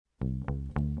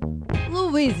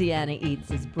Louisiana Eats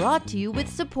is brought to you with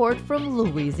support from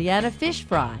Louisiana Fish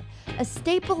Fry, a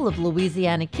staple of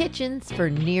Louisiana kitchens for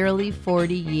nearly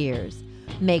 40 years.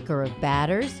 Maker of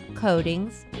batters,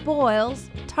 coatings, boils,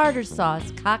 tartar sauce,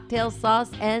 cocktail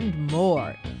sauce, and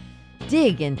more.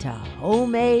 Dig into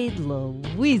homemade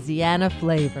Louisiana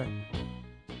flavor.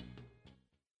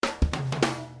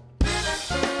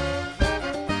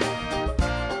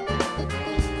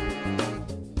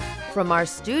 From our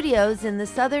studios in the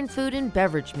Southern Food and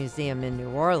Beverage Museum in New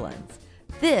Orleans,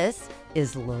 this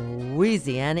is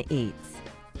Louisiana Eats.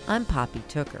 I'm Poppy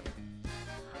Tooker.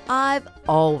 I've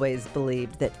always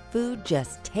believed that food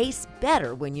just tastes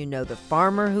better when you know the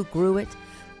farmer who grew it,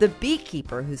 the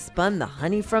beekeeper who spun the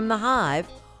honey from the hive,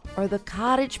 or the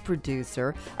cottage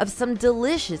producer of some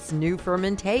delicious new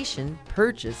fermentation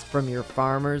purchased from your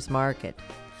farmer's market.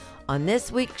 On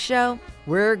this week's show,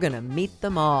 we're going to meet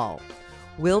them all.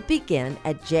 We'll begin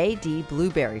at J.D.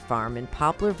 Blueberry Farm in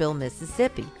Poplarville,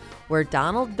 Mississippi, where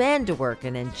Donald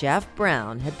Vandewerken and Jeff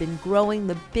Brown have been growing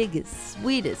the biggest,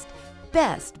 sweetest,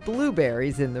 best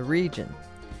blueberries in the region.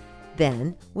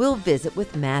 Then we'll visit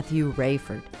with Matthew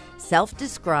Rayford,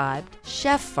 self-described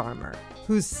chef farmer,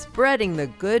 who's spreading the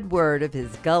good word of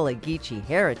his Gullah Geechee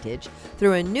heritage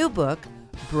through a new book,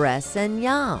 Bress and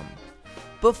Yam.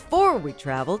 Before we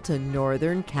travel to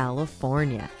Northern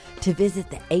California to visit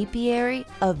the apiary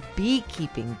of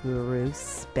beekeeping guru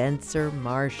Spencer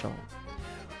Marshall.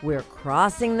 We're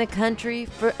crossing the country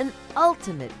for an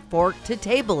ultimate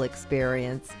fork-to-table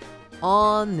experience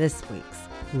on this week's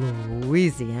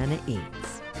Louisiana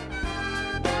Eats.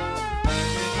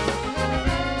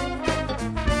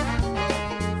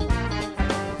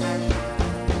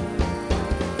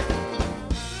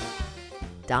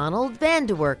 Donald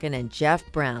Vandewerken and Jeff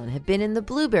Brown have been in the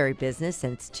blueberry business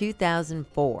since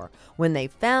 2004, when they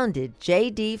founded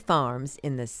J.D. Farms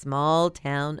in the small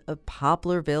town of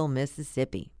Poplarville,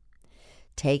 Mississippi.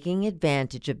 Taking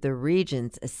advantage of the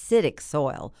region's acidic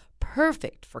soil,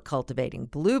 perfect for cultivating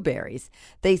blueberries,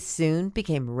 they soon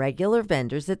became regular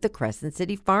vendors at the Crescent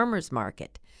City Farmers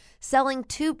Market, selling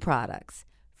two products,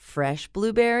 fresh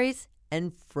blueberries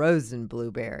and frozen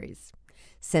blueberries.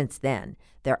 Since then,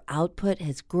 their output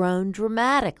has grown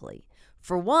dramatically.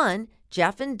 For one,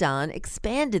 Jeff and Don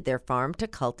expanded their farm to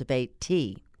cultivate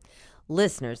tea.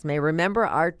 Listeners may remember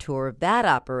our tour of that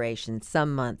operation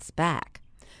some months back.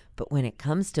 But when it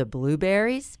comes to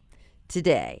blueberries,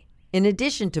 today, in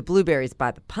addition to blueberries by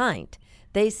the pint,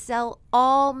 they sell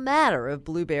all manner of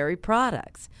blueberry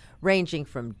products, ranging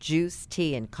from juice,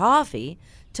 tea, and coffee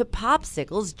to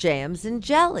popsicles, jams, and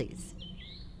jellies.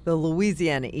 The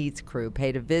Louisiana Eats crew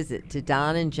paid a visit to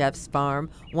Don and Jeff's farm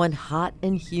one hot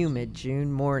and humid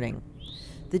June morning.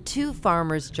 The two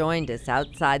farmers joined us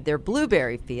outside their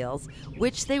blueberry fields,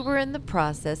 which they were in the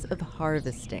process of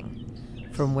harvesting.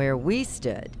 From where we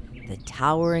stood, the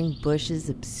towering bushes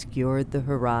obscured the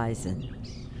horizon.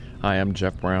 Hi, I'm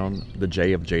Jeff Brown, the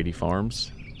J of J.D.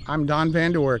 Farms. I'm Don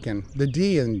Vandewerken, the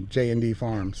D in J&D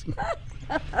Farms.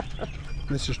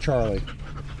 This is Charlie.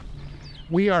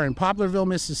 We are in Poplarville,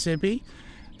 Mississippi,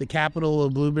 the capital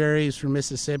of blueberries for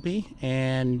Mississippi,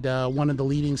 and one of the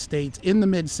leading states in the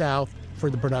Mid-South for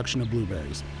the production of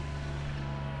blueberries.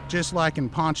 Just like in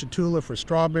Ponchatoula for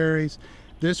strawberries,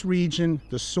 this region,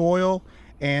 the soil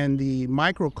and the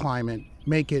microclimate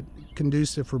make it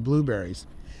conducive for blueberries.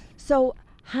 So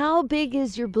how big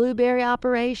is your blueberry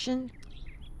operation?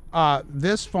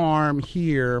 This farm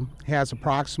here has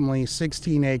approximately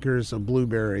 16 acres of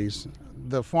blueberries.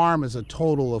 The farm is a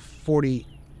total of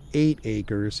 48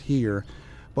 acres here,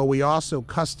 but we also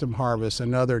custom harvest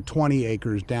another 20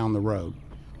 acres down the road.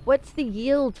 What's the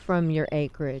yield from your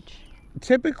acreage?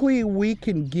 Typically, we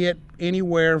can get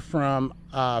anywhere from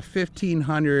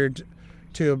 1,500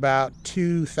 to about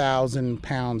 2,000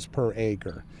 pounds per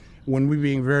acre when we're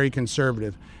being very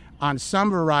conservative. On some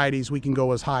varieties, we can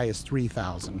go as high as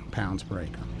 3,000 pounds per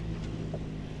acre.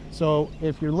 So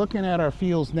if you're looking at our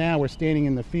fields now, we're standing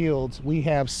in the fields, we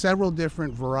have several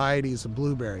different varieties of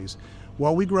blueberries.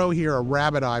 What we grow here are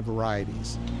rabbit eye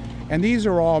varieties. And these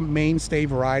are all mainstay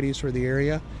varieties for the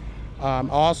area. I'll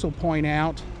also point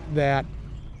out that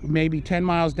maybe 10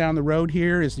 miles down the road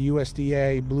here is the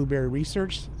USDA Blueberry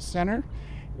Research Center,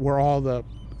 where all the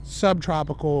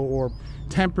subtropical or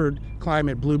tempered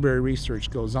climate blueberry research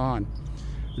goes on.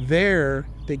 There,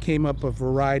 they came up with a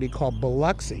variety called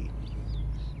Biloxi.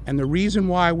 And the reason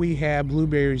why we have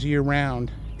blueberries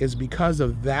year-round is because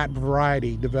of that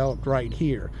variety developed right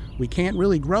here. We can't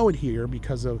really grow it here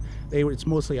because it's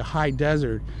mostly a high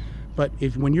desert. But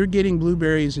when you're getting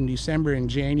blueberries in December and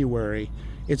January,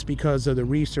 it's because of the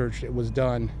research that was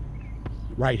done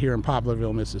right here in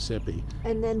Poplarville, Mississippi.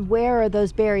 And then where are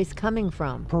those berries coming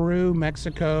from? Peru,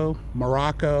 Mexico,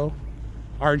 Morocco,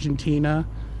 Argentina.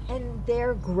 And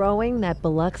they're growing that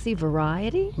Biloxi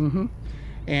variety?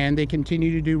 And they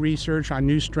continue to do research on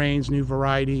new strains, new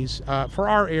varieties for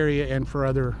our area and for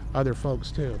other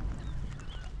folks too.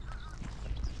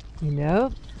 You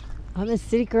know, I'm a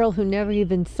city girl who never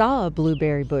even saw a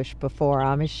blueberry bush before.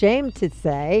 I'm ashamed to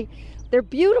say. They're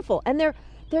beautiful, and they're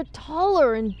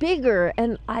taller and bigger,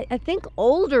 and I think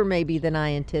older maybe than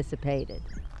I anticipated.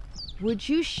 Would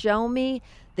you show me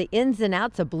the ins and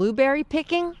outs of blueberry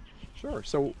picking? Sure.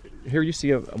 So here you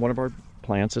see one of our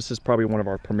plants. This is probably one of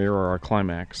our premier or our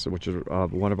climax, which is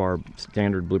one of our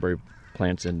standard blueberry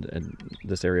plants in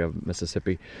this area of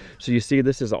Mississippi. So you see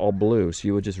this is all blue. So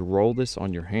you would just roll this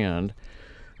on your hand,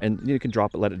 and you can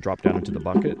let it drop down into the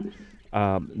bucket.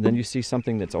 Then you see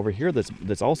something that's over here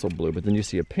that's also blue, but then you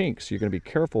see a pink. So you're going to be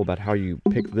careful about how you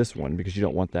pick this one because you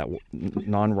don't want that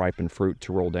non-ripened fruit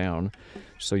to roll down.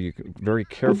 So you very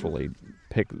carefully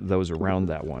pick those around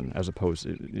that one, as opposed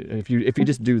to if you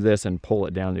just do this and pull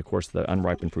it down, of course the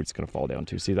unripened fruit's going to fall down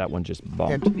too. See that one just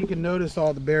bumped. And you can notice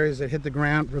all the berries that hit the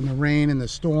ground from the rain and the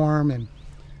storm, and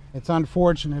it's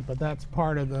unfortunate, but that's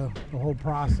part of the whole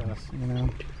process, you know.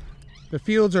 The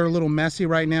fields are a little messy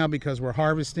right now because we're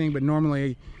harvesting, but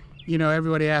normally, you know,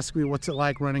 everybody asks me what's it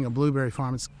like running a blueberry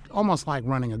farm. It's almost like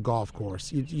running a golf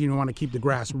course. You want to keep the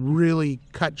grass really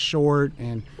cut short,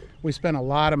 and we spend a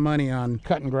lot of money on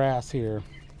cutting grass here.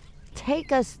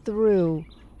 Take us through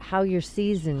how your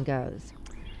season goes.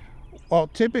 Well,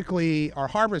 typically our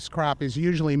harvest crop is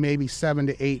usually maybe 7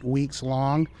 to 8 weeks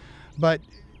long, but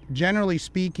generally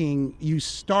speaking, you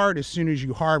start as soon as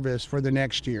you harvest for the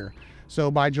next year. So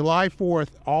by July 4th,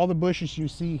 all the bushes you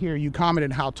see here, you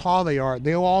commented how tall they are,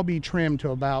 they'll all be trimmed to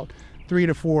about 3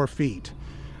 to 4 feet.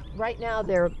 Right now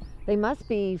they must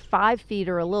be 5 feet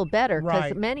or a little better because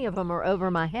Right. many of them are over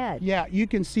my head. Yeah, you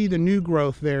can see the new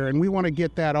growth there, and we want to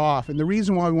get that off. And the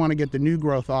reason why we want to get the new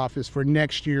growth off is for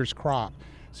next year's crop.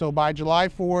 So by July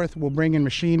 4th, we'll bring in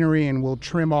machinery and we'll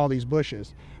trim all these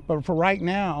bushes. But for right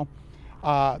now,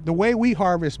 the way we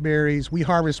harvest berries, we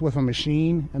harvest with a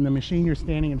machine, and the machine you're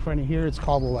standing in front of here, it's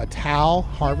called a Latal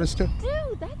harvester.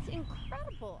 Dude, that's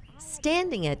incredible.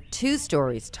 Standing at 2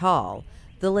 stories tall,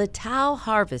 the Latal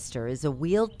harvester is a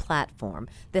wheeled platform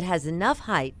that has enough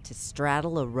height to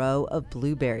straddle a row of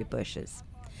blueberry bushes.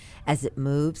 As it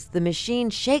moves, the machine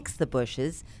shakes the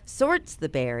bushes, sorts the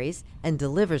berries, and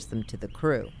delivers them to the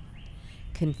crew.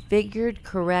 Configured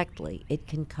correctly, it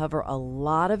can cover a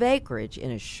lot of acreage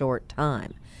in a short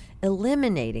time,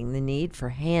 eliminating the need for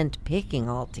hand picking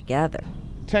altogether.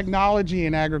 Technology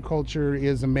in agriculture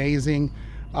is amazing,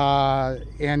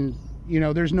 and you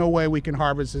know, there's no way we can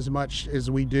harvest as much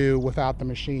as we do without the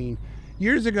machine.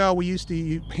 Years ago, we used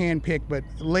to hand pick, but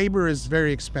labor is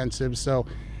very expensive, so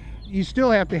you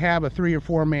still have to have a 3 or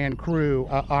 4 man crew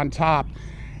on top.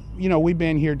 You know, we've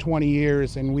been here 20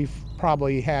 years, and we've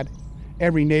probably had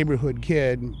every neighborhood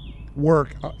kid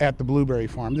work at the blueberry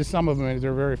farm. This, some of them is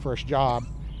their very first job.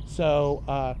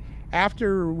 So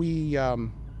after we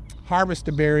harvest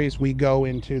the berries, we go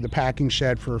into the packing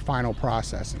shed for final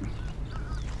processing.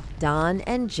 Don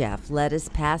and Jeff led us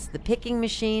past the picking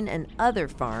machine and other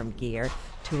farm gear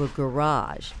to a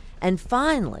garage, and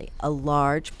finally a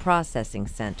large processing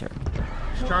center.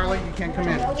 Charlie, you can come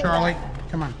in. Charlie,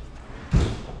 come on.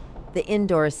 The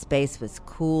indoor space was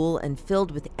cool and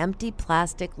filled with empty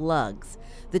plastic lugs,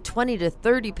 the 20 to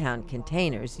 30 pound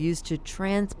containers used to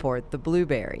transport the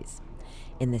blueberries.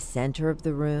 In the center of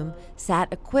the room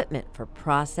sat equipment for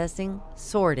processing,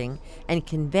 sorting, and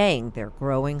conveying their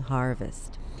growing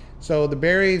harvest. So the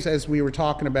berries, as we were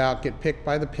talking about, get picked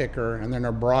by the picker and then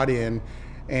are brought in,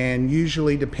 and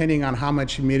usually, depending on how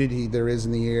much humidity there is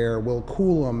in the air, we'll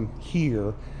cool them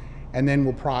here, and then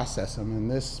we'll process them.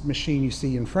 And this machine you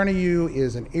see in front of you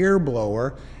is an air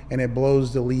blower, and it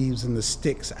blows the leaves and the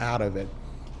sticks out of it.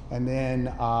 And then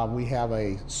we have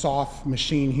a soft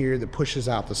machine here that pushes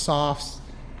out the softs.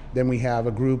 Then we have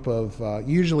a group of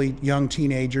usually young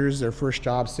teenagers. Their first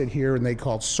job sit here, and they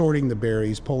call it sorting the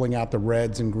berries, pulling out the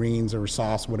reds and greens or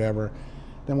softs, whatever.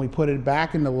 Then we put it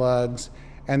back in the lugs,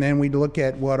 and then we look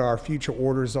at what our future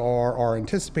orders are, our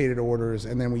anticipated orders,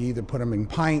 and then we either put them in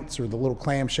pints or the little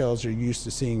clamshells you're used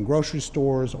to seeing in grocery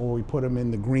stores, or we put them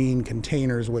in the green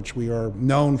containers, which we are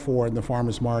known for in the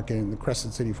farmers market, in the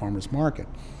Crescent City Farmers Market.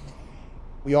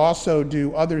 We also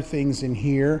do other things in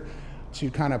here to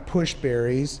kind of push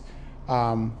berries.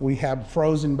 We have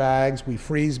frozen bags, we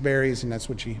freeze berries, and that's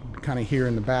what you kind of hear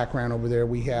in the background over there.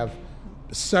 We have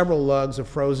several lugs of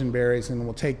frozen berries, and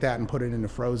we'll take that and put it into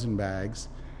frozen bags.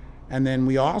 And then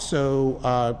we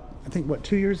also I think,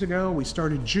 2 years ago, we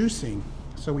started juicing.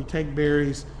 So we take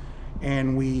berries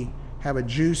and we have a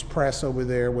juice press over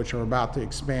there, which are about to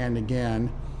expand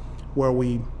again, where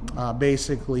we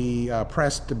basically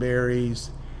press the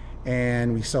berries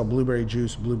and we sell blueberry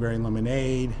juice, blueberry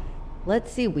lemonade.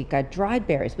 Let's see, we got dried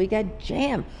berries, we got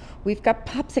jam, we've got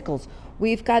popsicles,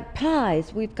 we've got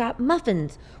pies, we've got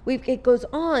muffins. It goes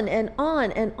on and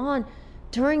on and on.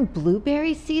 During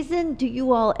blueberry season, do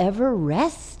you all ever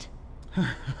rest?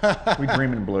 We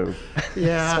dream in blue.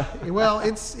 Yeah, well,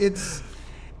 it's.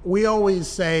 We always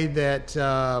say that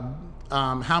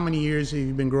how many years have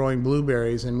you been growing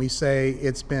blueberries? And we say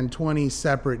it's been 20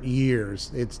 separate years.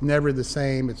 It's never the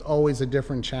same. It's always a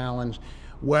different challenge.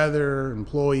 Weather,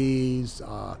 employees,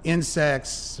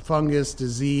 insects, fungus,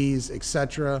 disease,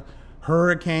 etc.,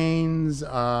 hurricanes,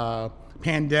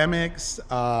 pandemics,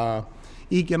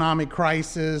 economic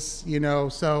crisis,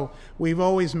 so we've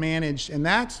always managed. And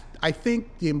that's, I think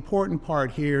the important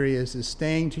part here is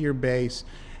staying to your base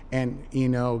and,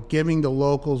 giving the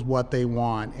locals what they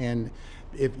want. And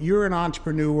if you're an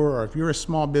entrepreneur or if you're a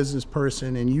small business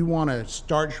person and you want to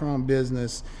start your own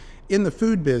business in the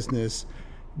food business,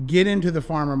 get into the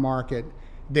farmer market.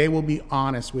 They will be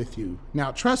honest with you.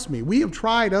 Now, trust me, we have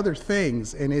tried other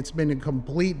things and it's been a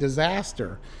complete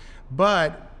disaster,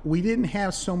 but we didn't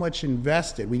have so much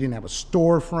invested. We didn't have a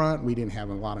storefront. We didn't have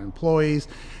a lot of employees.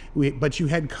 But you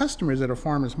had customers at a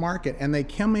farmer's market and they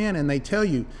come in and they tell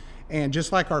you, and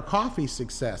just like our coffee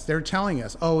success, they're telling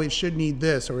us, oh, it should need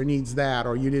this or it needs that,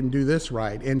 or you didn't do this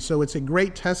right. And so it's a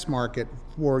great test market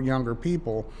for younger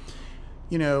people.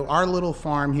 Our little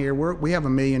farm here, we have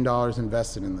 $1 million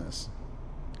invested in this.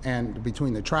 And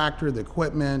between the tractor, the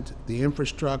equipment, the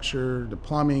infrastructure, the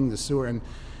plumbing, the sewer, and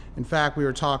in fact, we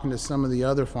were talking to some of the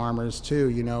other farmers too,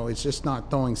 it's just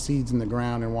not throwing seeds in the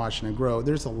ground and watching it grow.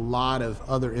 There's a lot of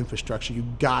other infrastructure you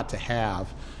got to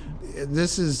have.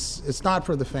 It's not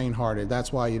for the faint-hearted.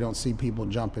 That's why you don't see people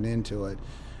jumping into it.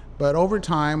 But over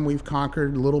time, we've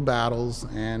conquered little battles,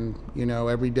 and,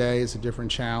 every day is a different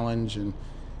challenge. And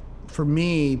for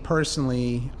me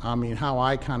personally, how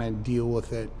I kind of deal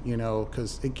with it,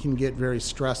 because it can get very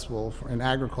stressful. In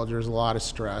agriculture, there's a lot of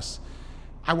stress.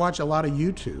 I watch a lot of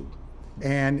YouTube,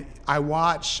 and I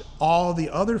watch all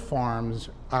the other farms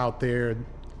out there,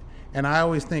 and I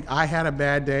always think I had a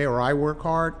bad day or I work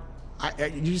hard.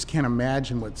 You just can't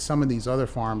imagine what some of these other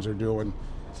farms are doing.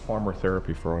 It's farmer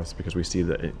therapy for us because we see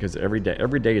that, because every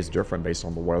day is different based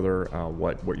on the weather,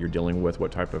 what you're dealing with,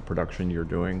 what type of production you're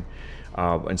doing.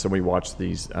 And so we watch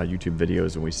these YouTube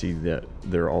videos and we see that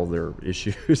they're all their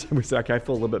issues. And we say, okay, I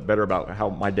feel a little bit better about how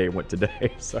my day went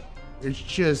today. So it's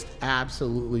just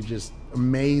absolutely just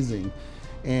amazing.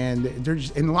 And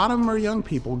and a lot of them are young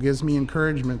people. It gives me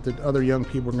encouragement that other young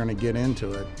people are going to get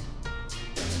into it.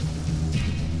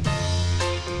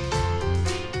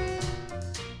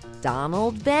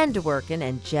 Donald Vandewerken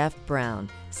and Jeff Brown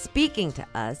speaking to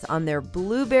us on their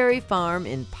blueberry farm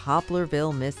in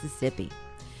Poplarville, Mississippi.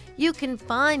 You can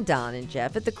find Don and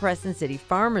Jeff at the Crescent City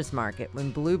Farmers Market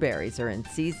when blueberries are in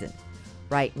season.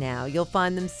 Right now, you'll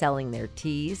find them selling their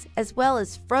teas as well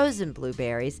as frozen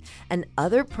blueberries and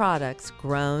other products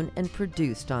grown and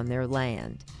produced on their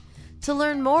land. To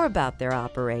learn more about their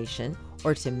operation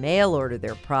or to mail order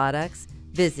their products,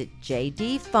 visit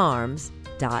jdfarms.us.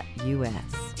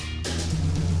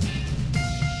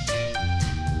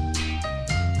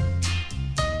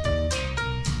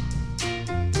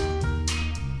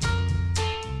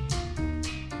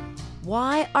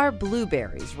 Why are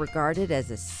blueberries regarded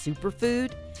as a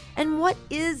superfood? And what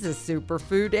is a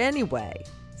superfood anyway?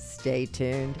 Stay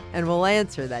tuned, and we'll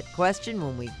answer that question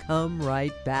when we come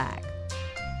right back.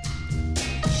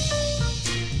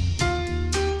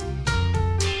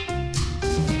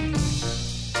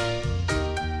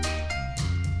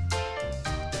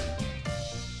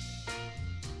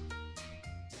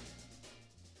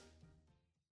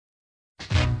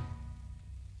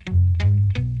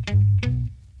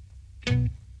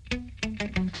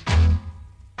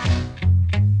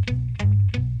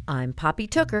 I'm Poppy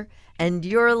Tooker, and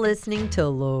you're listening to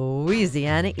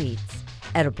Louisiana Eats,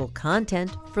 edible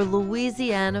content for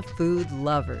Louisiana food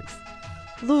lovers.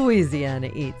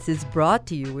 Louisiana Eats is brought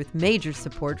to you with major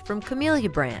support from Camellia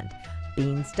Brand,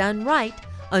 beans done right,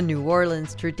 a New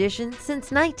Orleans tradition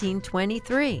since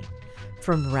 1923.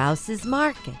 From Rouse's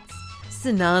Markets,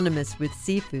 synonymous with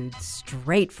seafood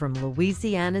straight from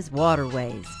Louisiana's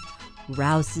waterways.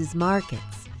 Rouse's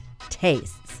Markets,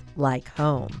 tastes like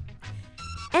home.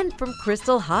 And from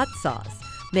Crystal Hot Sauce,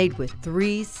 made with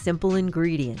 3 simple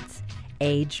ingredients: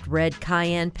 aged red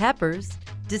cayenne peppers,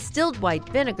 distilled white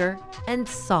vinegar, and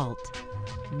salt.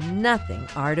 Nothing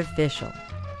artificial.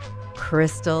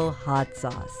 Crystal Hot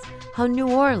Sauce, how New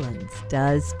Orleans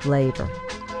does flavor.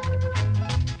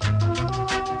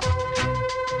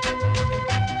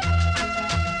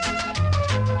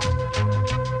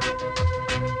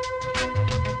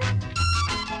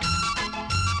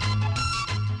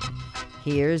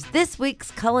 Here's this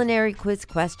week's culinary quiz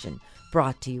question,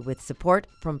 brought to you with support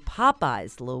from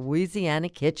Popeye's Louisiana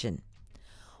Kitchen.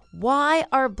 Why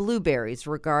are blueberries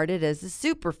regarded as a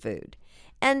superfood?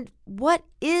 And what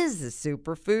is a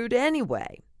superfood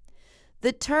anyway?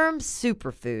 The term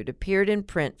superfood appeared in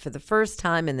print for the first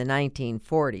time in the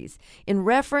 1940s in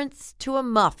reference to a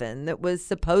muffin that was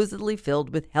supposedly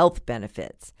filled with health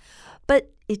benefits.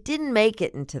 But it didn't make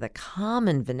it into the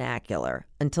common vernacular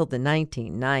until the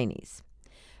 1990s.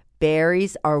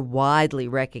 Berries are widely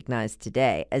recognized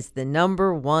today as the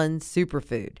number one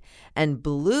superfood, and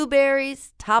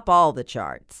blueberries top all the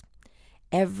charts.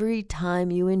 Every time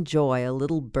you enjoy a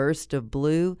little burst of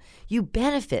blue, you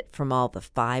benefit from all the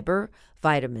fiber,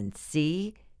 vitamin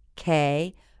C,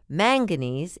 K,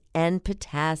 manganese, and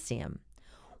potassium.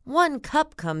 1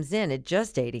 cup comes in at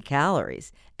just 80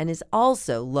 calories and is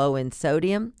also low in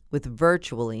sodium with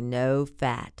virtually no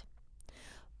fat.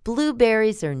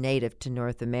 Blueberries are native to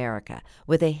North America,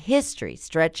 with a history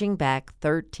stretching back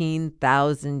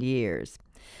 13,000 years.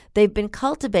 They've been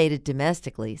cultivated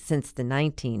domestically since the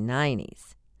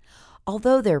 1990s.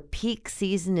 Although their peak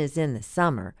season is in the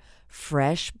summer,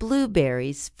 fresh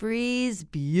blueberries freeze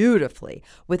beautifully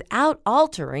without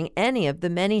altering any of the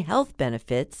many health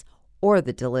benefits or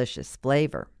the delicious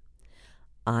flavor.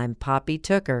 I'm Poppy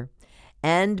Tooker,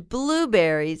 and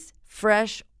blueberries,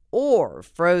 fresh or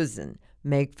frozen,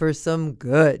 make for some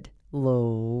good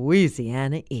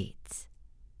Louisiana eats.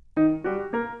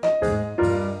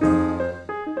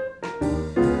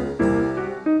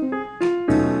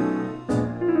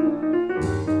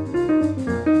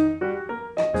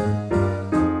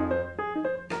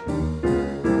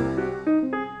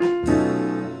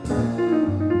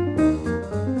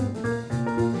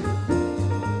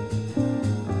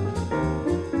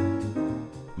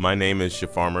 My name is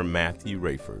Chef Farmer Matthew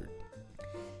Rayford.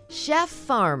 Chef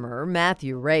Farmer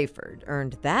Matthew Rayford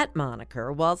earned that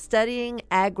moniker while studying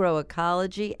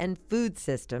agroecology and food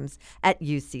systems at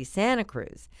UC Santa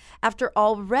Cruz, after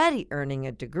already earning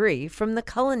a degree from the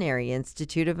Culinary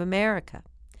Institute of America.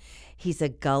 He's a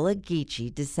Gullah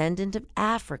Geechee descendant of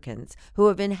Africans who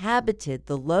have inhabited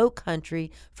the Low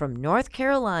Country from North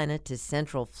Carolina to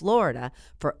Central Florida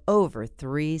for over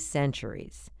 3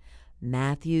 centuries.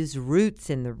 Matthew's roots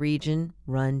in the region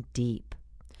run deep.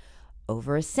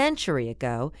 Over a century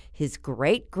ago, his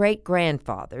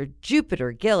great-great-grandfather,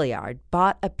 Jupiter Gilliard,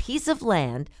 bought a piece of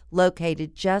land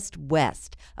located just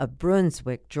west of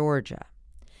Brunswick, Georgia.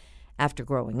 After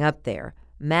growing up there,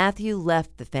 Matthew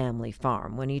left the family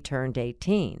farm when he turned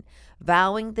 18,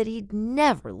 vowing that he'd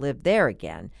never live there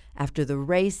again after the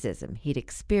racism he'd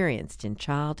experienced in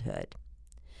childhood.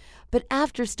 But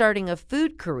after starting a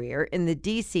food career in the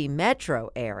D.C.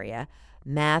 metro area,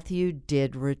 Matthew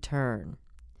did return.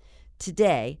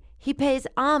 Today, he pays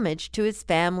homage to his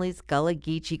family's Gullah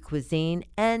Geechee cuisine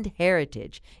and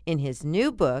heritage in his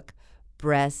new book,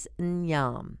 Bress and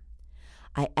Yam.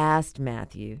 I asked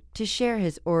Matthew to share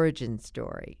his origin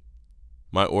story.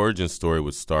 My origin story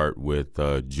would start with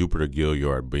Jupiter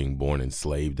Gilliard being born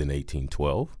enslaved in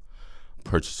 1812,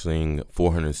 purchasing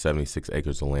 476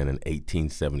 acres of land in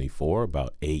 1874,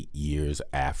 about 8 years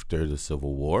after the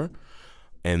Civil War.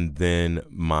 And then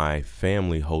my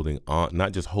family holding on,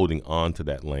 not just holding on to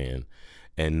that land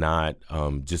and not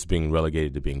just being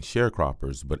relegated to being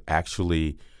sharecroppers, but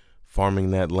actually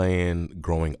farming that land,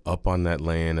 growing up on that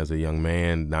land as a young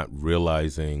man, not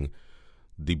realizing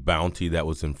the bounty that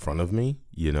was in front of me,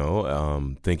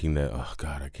 thinking that, oh,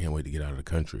 God, I can't wait to get out of the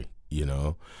country,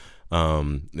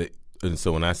 And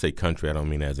so when I say country, I don't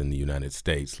mean as in the United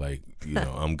States. Like,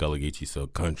 I'm Gullah Geechee, so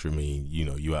country mean,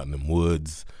 you out in the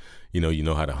woods, you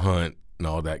know how to hunt and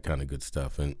all that kind of good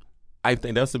stuff. And I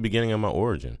think that's the beginning of my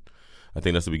origin. I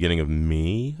think that's the beginning of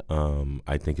me.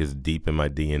 I think it's deep in my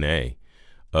DNA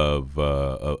of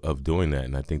doing that.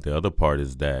 And I think the other part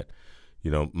is that,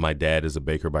 my dad is a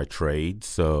baker by trade,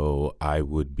 so I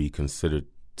would be considered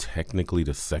technically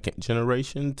the second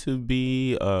generation to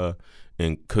be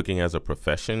in cooking as a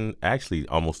profession, actually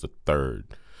almost a third,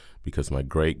 because my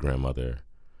great-grandmother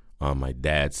on my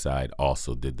dad's side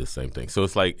also did the same thing. So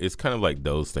it's kind of like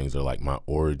those things are like my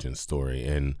origin story,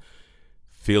 and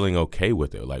feeling okay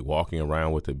with it, like walking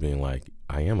around with it being like,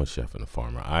 I am a chef and a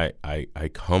farmer. I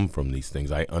come from these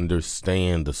things. I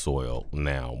understand the soil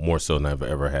now more so than I've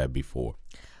ever had before.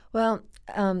 Well,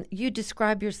 you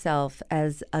describe yourself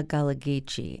as a Gullah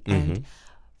Geechee, and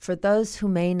For those who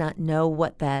may not know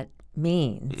what that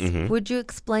means, would you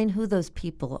explain who those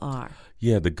people are?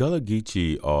 Yeah, the Gullah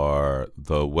Geechee are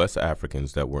the West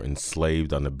Africans that were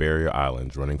enslaved on the Barrier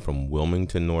Islands, running from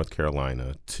Wilmington, North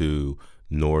Carolina, to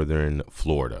northern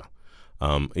Florida,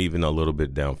 even a little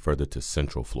bit down further to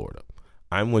central Florida.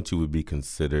 I'm what you would be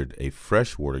considered a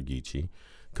freshwater Geechee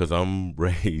because I'm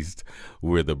raised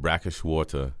where the brackish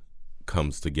water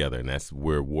comes together, and that's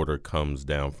where water comes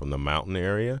down from the mountain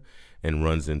area and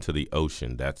runs into the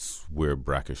ocean. That's where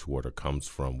brackish water comes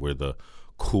from, where the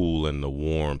cool and the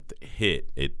warmth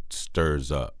hit, it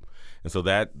stirs up. And so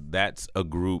that's a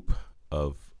group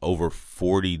of over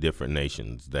 40 different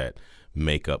nations that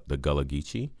make up the Gullah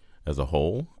Geechee as a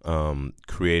whole,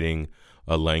 creating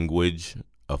a language,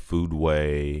 a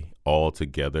foodway, all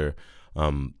together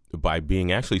by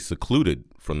being actually secluded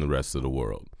from the rest of the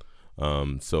world.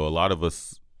 So a lot of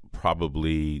us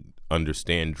probably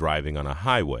understand driving on a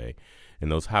highway,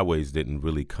 and those highways didn't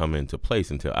really come into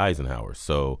place until Eisenhower.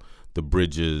 So the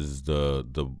bridges,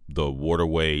 the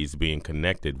waterways being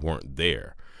connected weren't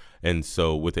there. And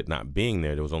so with it not being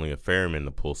there was only a ferryman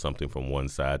to pull something from one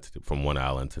side, from one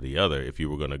island to the other if you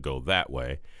were going to go that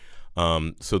way.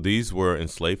 So these were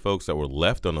enslaved folks that were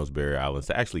left on those barrier islands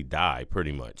to actually die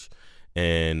pretty much.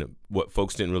 And what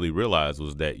folks didn't really realize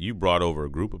was that you brought over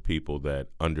a group of people that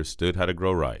understood how to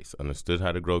grow rice, understood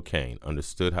how to grow cane,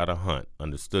 understood how to hunt,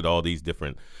 understood all these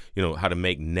different, how to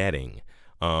make netting,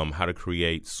 how to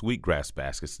create sweetgrass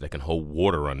baskets that can hold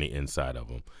water on the inside of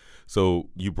them. So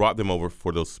you brought them over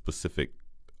for those specific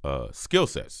skill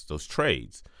sets, those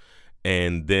trades,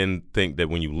 and then think that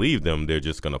when you leave them, they're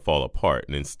just going to fall apart.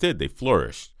 And instead, they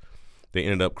flourished. They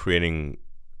ended up creating,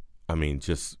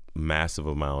 just massive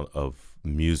amount of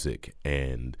music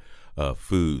and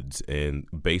foods, and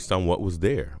based on what was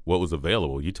there, what was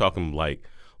available. You're talking like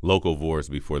locavores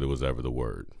before there was ever the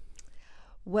word.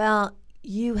 Well,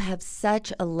 you have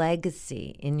such a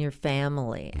legacy in your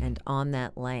family and on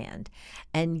that land,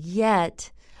 and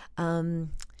yet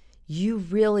you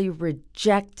really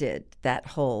rejected that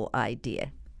whole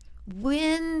idea.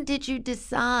 When did you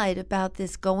decide about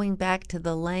this going back to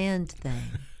the land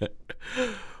thing?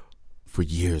 For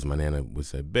years, my nana would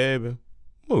say, "Baby,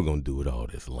 what are we going to do with all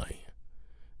this land?"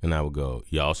 And I would go,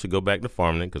 "Y'all should go back to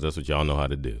farming it because that's what y'all know how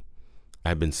to do."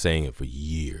 I've been saying it for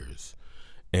years.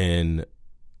 And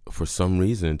for some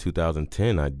reason, in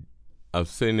 2010, I was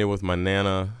sitting there with my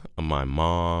nana, my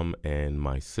mom, and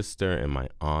my sister and my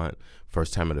aunt.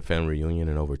 First time at a family reunion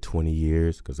in over 20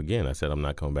 years. Because, again, I said I'm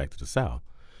not coming back to the South.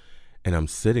 And I'm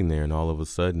sitting there, and all of a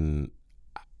sudden,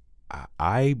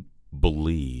 I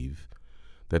believe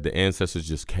that the ancestors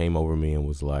just came over me and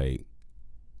was like,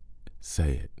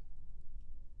 say it.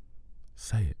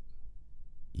 Say it.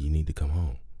 You need to come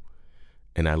home.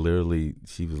 And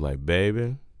she was like,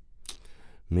 "Baby,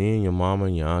 me and your mama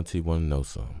and your auntie want to know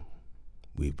something.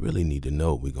 We really need to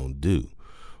know what we're going to do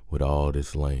with all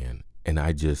this land." And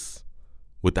I just,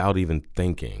 without even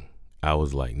thinking, I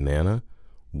was like, "Nana,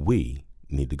 we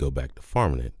need to go back to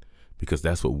farming it because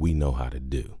that's what we know how to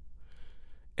do."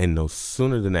 And no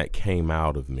sooner than that came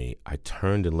out of me, I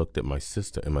turned and looked at my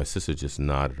sister, and my sister just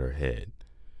nodded her head,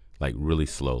 like really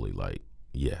slowly, like,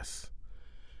 yes.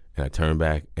 And I turned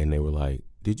back, and they were like,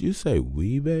 "Did you say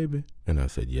we, baby?" And I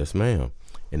said, "Yes, ma'am."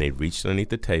 And they reached underneath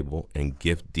the table and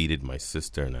gift deeded my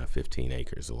sister and I 15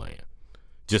 acres of land.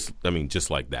 Just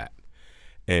like that.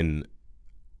 And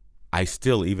I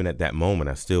still, even at that moment,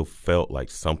 I still felt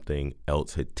like something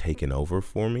else had taken over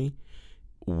for me.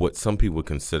 What some people would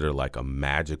consider like a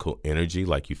magical energy,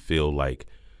 like you feel like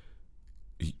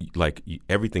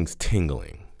everything's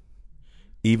tingling.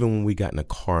 Even when we got in a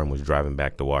car and was driving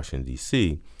back to Washington,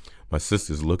 D.C., my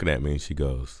sister's looking at me and she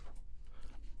goes,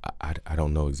 I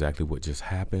don't know exactly what just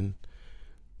happened.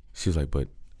 She was like, "But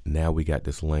now we got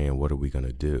this land. What are we going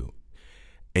to do?"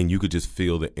 And you could just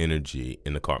feel the energy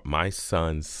in the car. My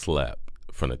son slept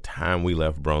from the time we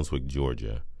left Brunswick,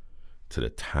 Georgia, to the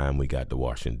time we got to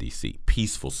Washington, D.C.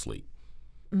 Peaceful sleep.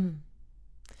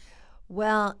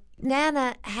 Well,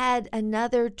 Nana had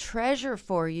another treasure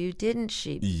for you, didn't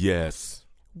she? Yes.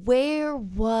 Where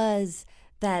was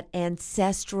that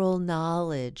ancestral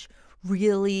knowledge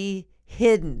really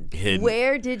hidden?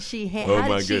 Where did she how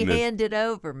did she hand it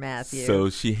over, Matthew? So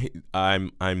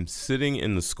I'm sitting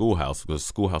in the schoolhouse because the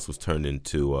schoolhouse was turned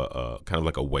into a kind of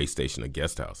like a way station, a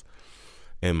guest house.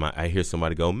 And I hear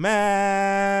somebody go,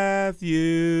 "Matthew,"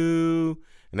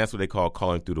 and that's what they call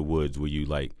calling through the woods, where you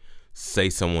like say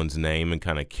someone's name and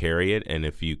kind of carry it. And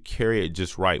if you carry it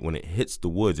just right, when it hits the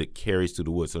woods, it carries through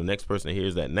the woods. So the next person that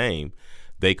hears that name,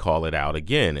 they call it out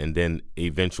again, and then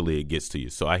eventually it gets to you.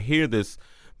 So I hear this,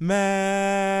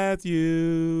 "Matthew,"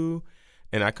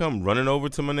 And I come running over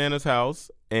to my Nana's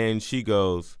house, and she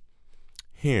goes,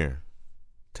 "Here,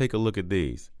 take a look at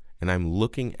these." And I'm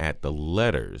looking at the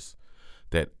letters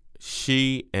that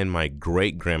she and my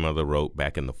great-grandmother wrote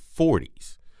back in the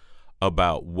 40s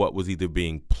about what was either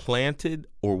being planted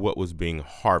or what was being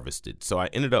harvested. So I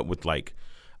ended up with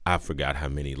I forgot how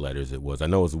many letters it was. I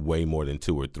know it was way more than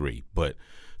 2 or 3. But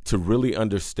to really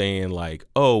understand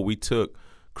we took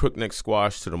crookneck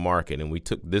squash to the market, and we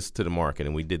took this to the market,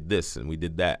 and we did this and we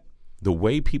did that. The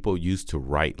way people used to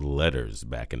write letters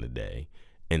back in the day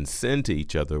and send to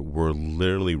each other were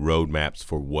literally roadmaps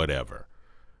for whatever,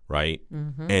 right?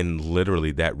 Mm-hmm. And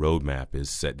literally that roadmap is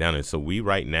set down. And so we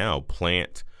right now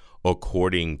plant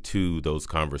according to those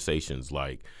conversations,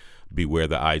 like beware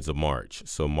the Ides of March.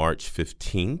 So March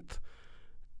 15th,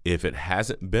 if it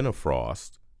hasn't been a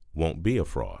frost, won't be a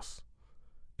frost.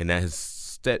 And that has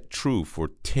stayed true for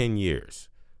 10 years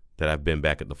that I've been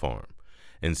back at the farm.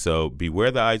 And so beware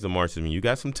the Ides of March. I mean, you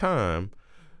got some time,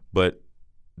 but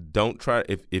don't try.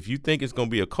 If you think it's going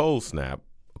to be a cold snap,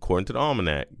 according to the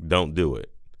almanac, don't do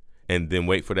it. And then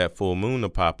wait for that full moon to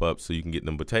pop up so you can get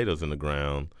them potatoes in the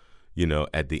ground,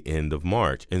 at the end of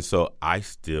March. And so I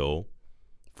still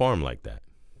farm like that.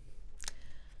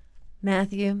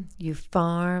 Matthew, you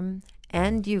farm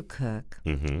and you cook.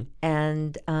 Mm-hmm.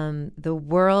 And the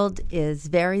world is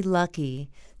very lucky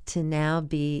to now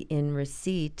be in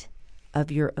receipt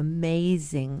of your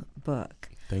amazing book.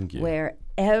 Thank you. Where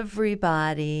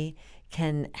everybody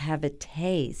can have a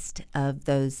taste of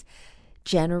those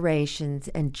generations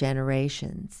and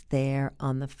generations there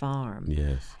on the farm.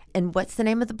 Yes. And what's the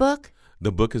name of the book?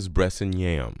 The book is Bress and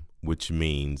Yam, which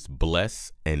means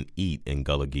bless and eat in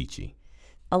Gullah Geechee.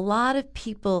 A lot of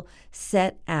people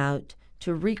set out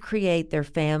to recreate their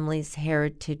family's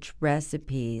heritage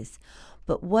recipes.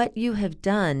 But what you have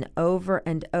done over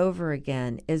and over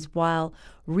again is, while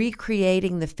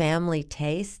recreating the family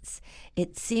tastes,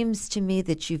 it seems to me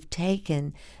that you've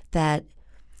taken that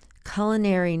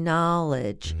culinary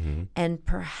knowledge and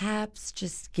perhaps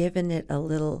just given it a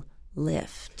little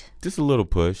lift. Just a little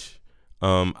push.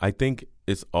 I think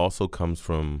it also comes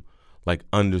from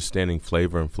understanding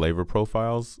flavor and flavor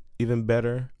profiles even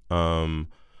better.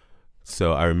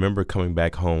 So I remember coming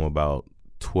back home about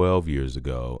 12 years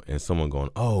ago and someone going,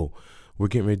 "Oh, we're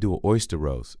getting ready to do an oyster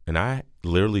roast." And I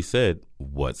literally said,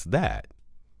 "What's that?"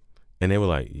 And they were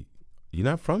like, "You're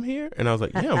not from here?" And I was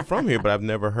like, "Yeah, I'm from here, but I've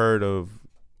never heard of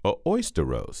an oyster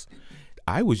roast."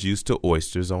 I was used to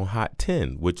oysters on hot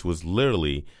tin, which was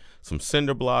literally some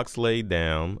cinder blocks laid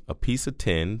down, a piece of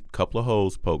tin, a couple of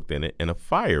holes poked in it, and a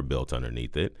fire built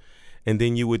underneath it. And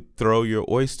then you would throw your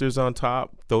oysters on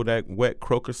top, throw that wet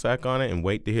croaker sack on it, and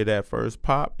wait to hear that first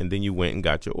pop, and then you went and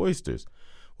got your oysters.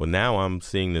 Well, now I'm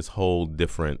seeing this whole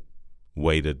different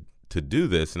way to do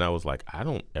this, and I was like, I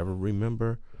don't ever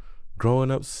remember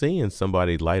growing up seeing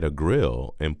somebody light a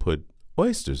grill and put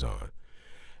oysters on.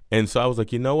 And so I was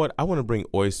like, you know what? I want to bring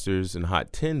oysters and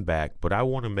hot tin back, but I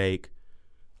want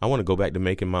to go back to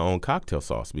making my own cocktail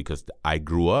sauce, because I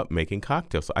grew up making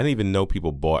cocktail sauce. I didn't even know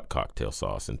people bought cocktail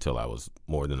sauce until I was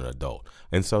more than an adult.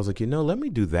 And so I was like, let me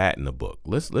do that in the book.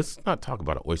 Let's not talk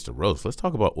about an oyster roast. Let's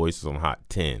talk about oysters on hot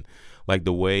tin, like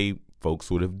the way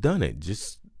folks would have done it.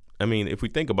 If we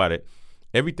think about it,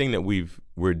 everything that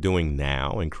we're doing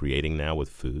now and creating now with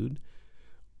food,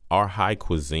 our high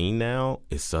cuisine now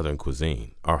is Southern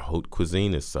cuisine. Our haute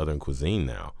cuisine is Southern cuisine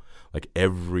now. Like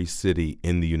every city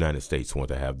in the United States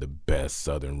wants to have the best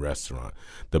Southern restaurant,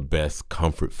 the best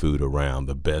comfort food around,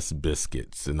 the best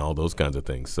biscuits, and all those kinds of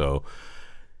things. So,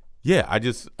 yeah,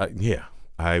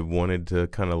 I wanted to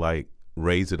kind of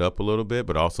raise it up a little bit,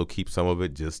 but also keep some of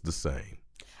it just the same.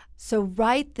 So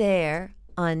right there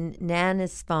on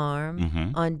Nana's farm,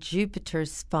 Mm-hmm. on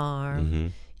Jupiter's farm, Mm-hmm.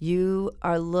 you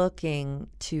are looking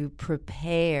to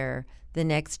prepare the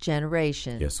next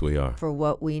generation. Yes, we are. For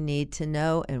what we need to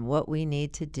know and what we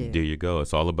need to do. There you go.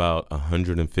 It's all about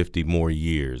 150 more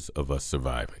years of us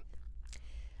surviving.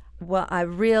 Well, I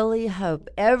really hope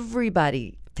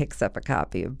everybody picks up a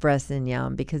copy of Bress and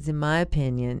Yam, because in my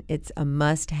opinion, it's a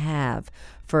must-have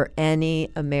for any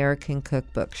American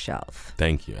cookbook shelf.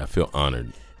 Thank you. I feel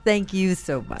honored. Thank you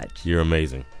so much. You're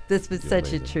amazing. This was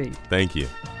such a treat. Thank you.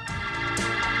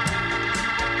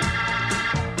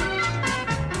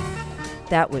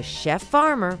 That was chef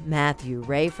farmer Matthew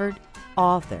Rayford,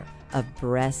 author of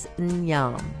Bress and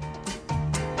Yam.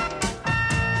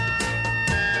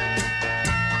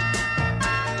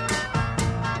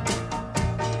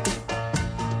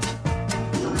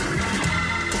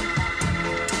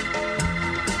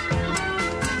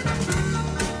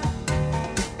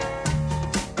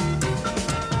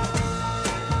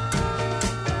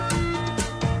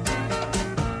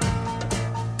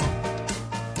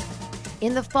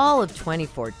 In the fall of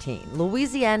 2014,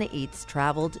 Louisiana Eats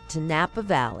traveled to Napa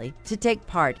Valley to take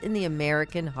part in the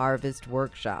American Harvest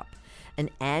Workshop, an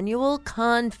annual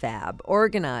confab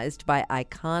organized by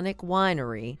iconic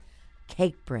winery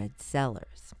Cakebread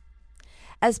Cellars.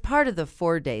 As part of the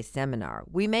 4-day seminar,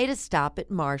 we made a stop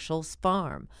at Marshall's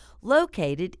Farm,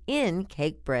 located in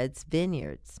Cakebread's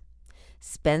vineyards.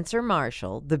 Spencer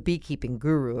Marshall, the beekeeping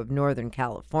guru of Northern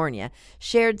California,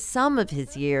 shared some of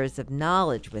his years of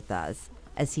knowledge with us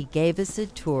as he gave us a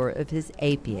tour of his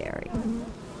apiary.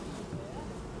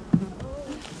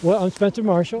 Well, I'm Spencer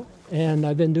Marshall, and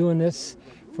I've been doing this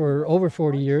for over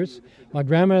 40 years. My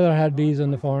grandmother had bees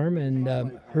on the farm, and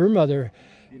her mother,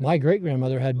 my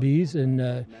great-grandmother, had bees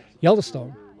in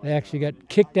Yellowstone. They actually got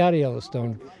kicked out of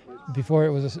Yellowstone before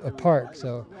it was a park,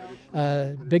 so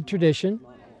big tradition.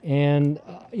 And,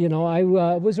 I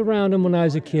was around them when I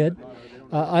was a kid.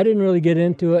 I didn't really get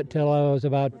into it till I was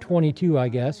about 22, I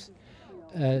guess.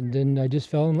 And then I just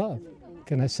fell in love,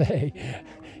 can I say?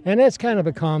 And that's kind of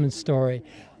a common story.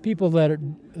 People that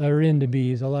are into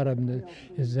bees, a lot of them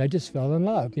is I just fell in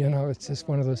love. It's just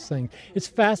one of those things. It's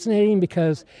fascinating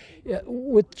because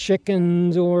with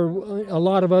chickens or a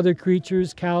lot of other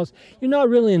creatures, cows, you're not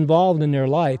really involved in their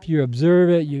life. You observe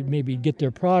it, you maybe get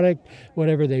their product,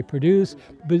 whatever they produce.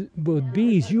 But with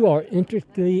bees, you are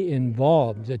intricately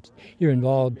involved. You're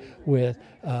involved with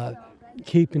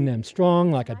keeping them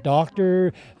strong like a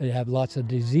doctor. They have lots of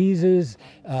diseases,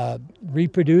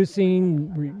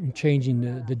 reproducing, changing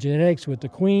the genetics with the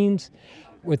queens.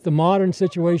 With the modern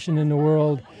situation in the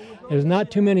world, there's not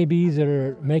too many bees that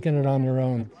are making it on their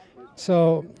own.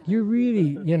 So you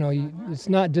really, it's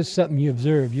not just something you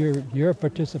observe. You're a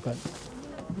participant.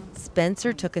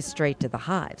 Spencer took us straight to the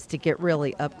hives to get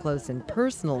really up close and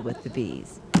personal with the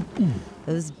bees.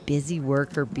 Those busy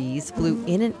worker bees flew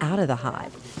in and out of the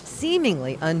hive,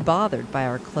 seemingly unbothered by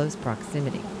our close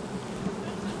proximity.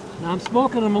 Now I'm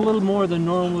smoking them a little more than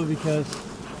normal because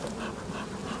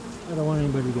I don't want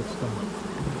anybody to get stung.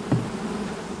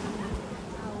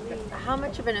 How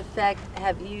much of an effect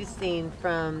have you seen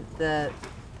from the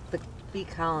bee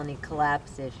colony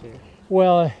collapse issue?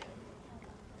 Well,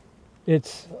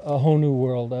 it's a whole new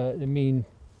world.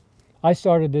 I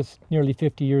started this nearly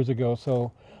 50 years ago,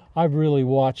 so I've really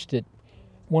watched it.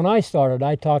 When I started,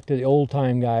 I talked to the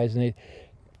old-time guys, and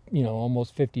they,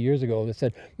 almost 50 years ago, they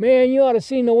said, "Man, you ought to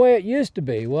seen the way it used to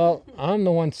be." Well, I'm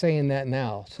the one saying that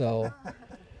now, so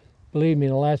believe me,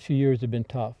 the last few years have been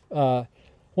tough.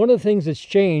 One of the things that's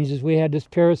changed is we had this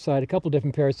parasite, a couple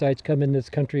different parasites come in this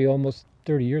country almost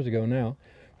 30 years ago now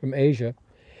from Asia,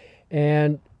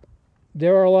 and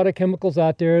there are a lot of chemicals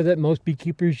out there that most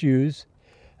beekeepers use.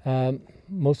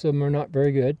 Most of them are not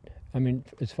very good,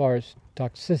 as far as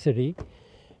toxicity.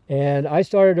 And I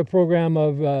started a program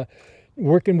of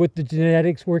working with the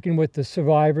genetics, working with the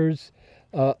survivors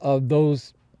of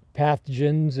those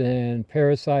pathogens and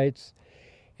parasites,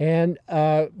 and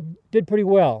did pretty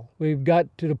well. We've got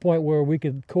to the point where we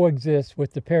could coexist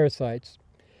with the parasites.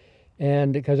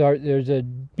 And because there's a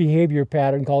behavior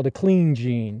pattern called a clean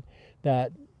gene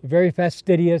that very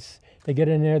fastidious. They get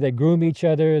in there, they groom each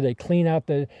other, they clean out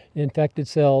the infected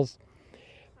cells.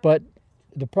 But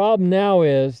the problem now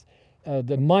is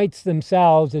the mites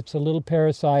themselves, it's a little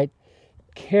parasite,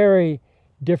 carry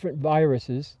different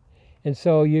viruses. And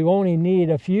so you only need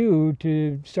a few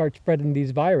to start spreading these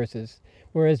viruses.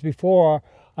 Whereas before,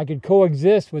 I could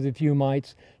coexist with a few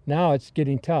mites. Now it's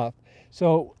getting tough.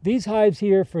 So these hives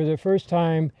here, for the first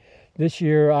time this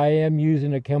year, I am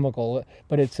using a chemical,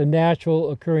 but it's a natural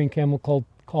occurring chemical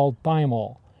called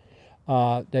thymol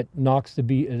that knocks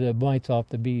the mites off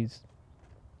the bees.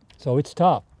 So it's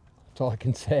tough. That's all I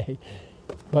can say.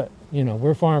 But,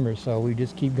 we're farmers, so we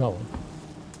just keep going.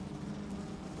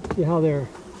 See how they're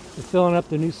filling up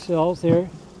the new cells here?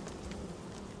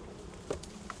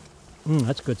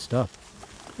 That's good stuff.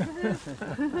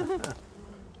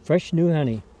 Fresh new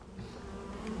honey.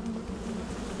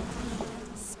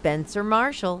 Spencer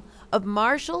Marshall of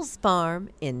Marshall's Farm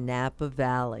in Napa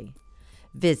Valley.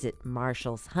 Visit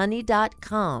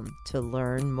marshallshoney.com to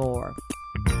learn more.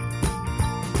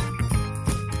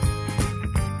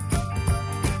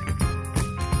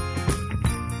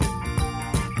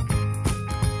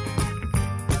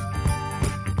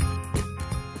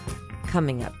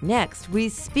 Coming up next, we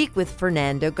speak with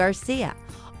Fernando Garcia,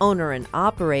 owner and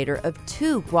operator of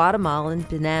 2 Guatemalan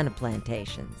banana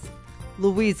plantations.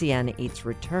 Louisiana Eats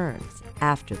returns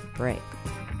after the break.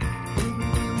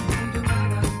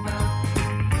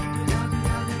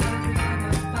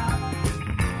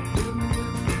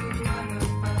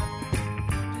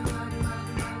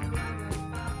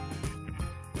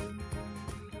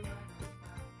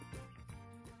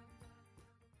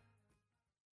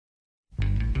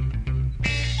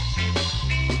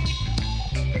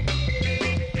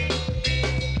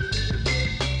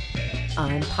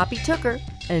 Poppy Tooker,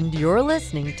 and you're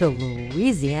listening to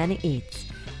Louisiana Eats,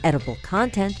 edible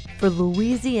content for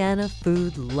Louisiana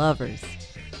food lovers.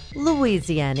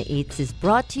 Louisiana Eats is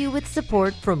brought to you with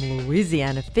support from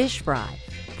Louisiana Fish Fry,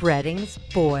 breadings,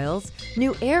 boils,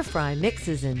 new air fry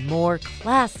mixes, and more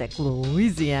classic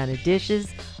Louisiana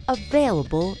dishes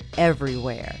available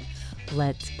everywhere.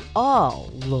 Let's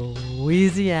all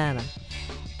Louisiana.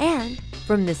 And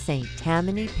from the St.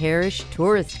 Tammany Parish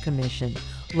Tourist Commission,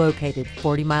 located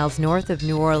 40 miles north of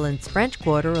New Orleans' French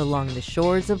Quarter along the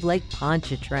shores of Lake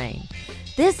Pontchartrain.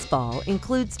 This fall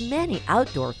includes many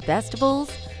outdoor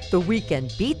festivals, the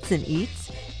weekend beats and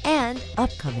eats, and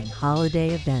upcoming holiday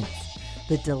events.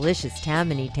 The delicious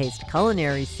Tammany Taste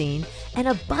culinary scene and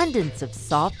abundance of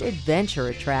soft adventure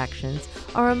attractions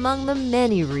are among the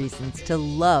many reasons to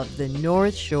love the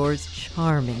North Shore's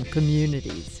charming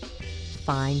communities.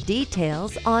 Find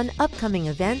details on upcoming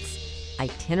events,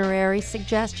 itinerary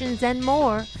suggestions, and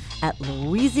more at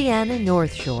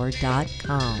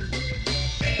louisiananorthshore.com.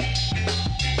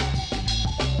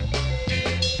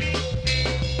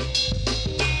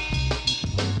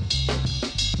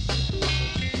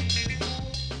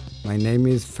 My name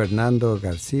is Fernando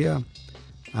Garcia.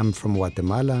 I'm from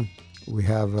Guatemala. We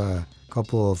have a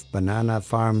couple of banana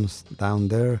farms down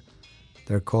there.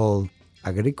 They're called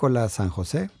Agrícola San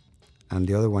Jose, and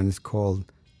the other one is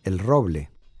called El Roble.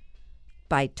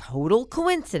 By total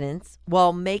coincidence,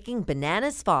 while making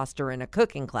bananas Foster in a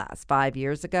cooking class 5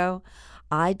 years ago,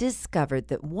 I discovered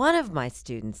that one of my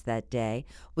students that day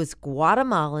was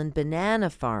Guatemalan banana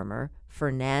farmer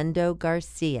Fernando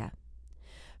Garcia.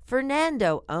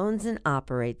 Fernando owns and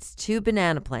operates 2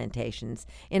 banana plantations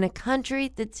in a country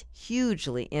that's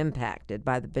hugely impacted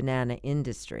by the banana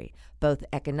industry, both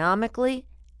economically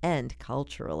and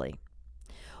culturally.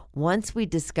 Once we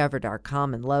discovered our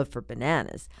common love for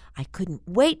bananas, I couldn't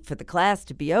wait for the class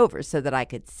to be over so that I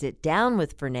could sit down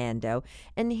with Fernando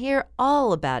and hear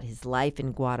all about his life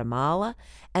in Guatemala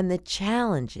and the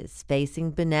challenges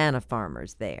facing banana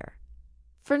farmers there.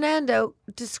 Fernando,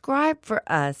 describe for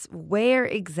us where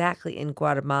exactly in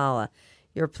Guatemala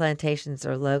your plantations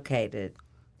are located.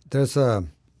 There's a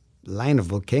line of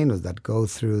volcanoes that go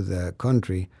through the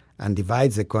country and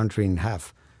divides the country in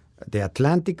half. The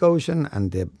Atlantic Ocean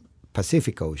and the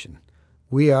Pacific Ocean.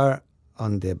 We are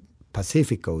on the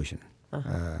Pacific Ocean.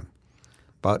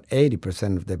 About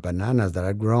 80% of the bananas that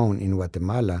are grown in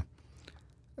Guatemala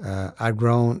are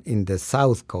grown in the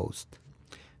south coast.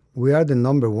 We are the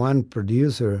number 1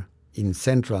 producer in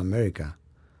Central America,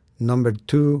 number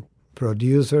 2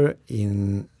 producer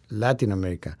in Latin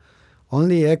America.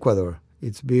 Only Ecuador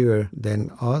is bigger than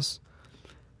us.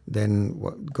 Then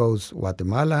goes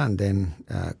Guatemala and then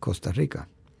Costa Rica.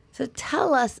 So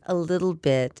tell us a little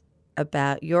bit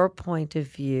about your point of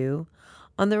view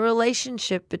on the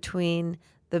relationship between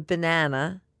the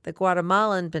banana, the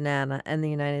Guatemalan banana, and the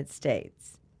United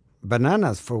States.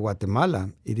 Bananas for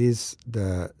Guatemala, it is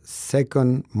the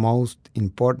second most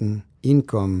important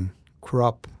income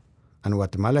crop, and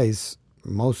Guatemala is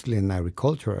mostly an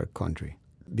agricultural country.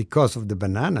 Because of the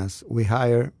bananas, we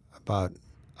hire about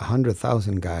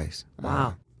 100,000 guys.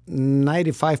 Wow.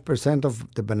 95% of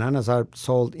the bananas are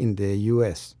sold in the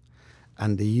U.S.,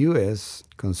 and the U.S.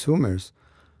 consumers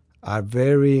are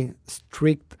very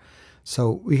strict.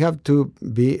 So we have to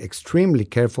be extremely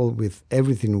careful with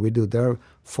everything we do. There are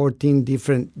 14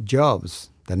 different jobs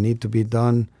that need to be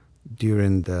done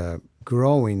during the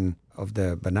growing of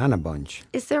the banana bunch.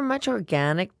 Is there much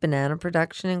organic banana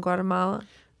production in Guatemala?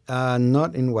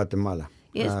 Not in Guatemala.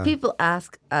 Yes, people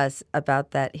ask us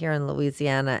about that here in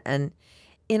Louisiana, and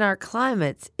in our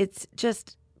climates, it's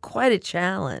just quite a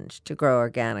challenge to grow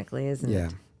organically, isn't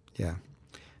it? Yeah.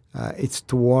 It's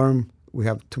too warm. We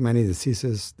have too many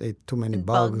diseases, too many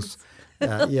bugs.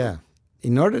 Yeah.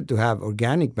 In order to have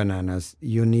organic bananas,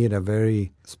 you need a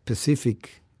very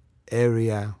specific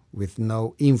area with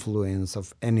no influence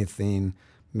of anything,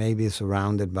 maybe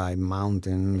surrounded by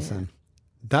mountains. Yeah. And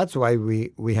that's why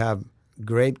we have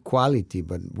great quality,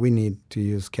 but we need to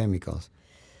use chemicals.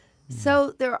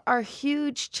 So there are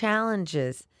huge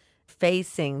challenges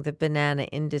facing the banana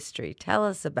industry. Tell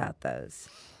us about those.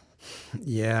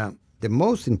 Yeah. The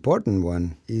most important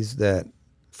one is the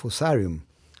Fusarium.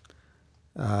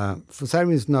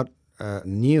 Fusarium is not a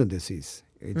new disease.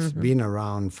 It's been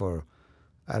around for,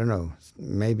 I don't know,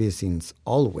 maybe since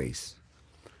always.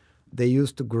 They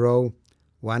used to grow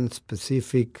one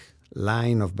specific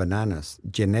line of bananas,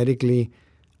 genetically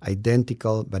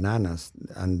identical bananas,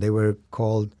 and they were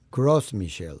called Gros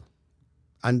Michel.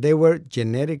 And they were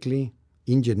genetically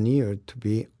engineered to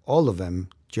be, all of them,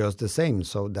 just the same,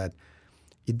 so that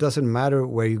it doesn't matter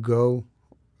where you go,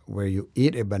 where you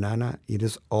eat a banana, it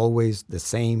is always the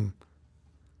same.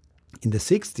 In the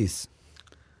 60s,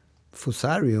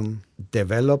 Fusarium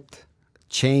developed,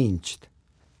 changed,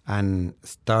 and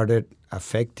started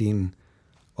affecting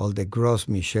all the Gros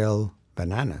Michel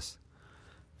bananas.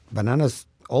 Bananas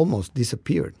almost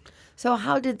disappeared. So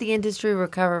how did the industry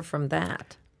recover from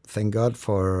that? Thank God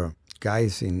for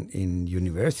guys in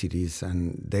universities,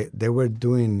 and they were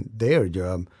doing their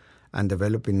job and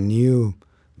developing new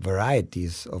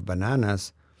varieties of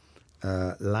bananas,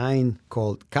 line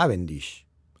called Cavendish.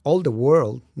 All the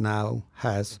world now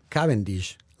has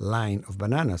Cavendish line of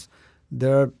bananas.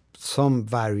 There are some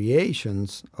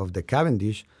variations of the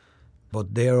Cavendish,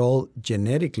 but they're all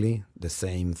genetically the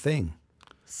same thing.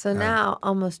 So now,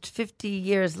 almost 50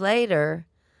 years later,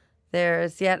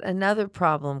 there's yet another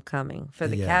problem coming for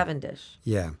the Cavendish.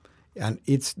 Yeah, and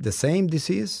it's the same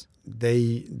disease.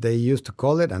 They used to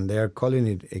call it, and they are calling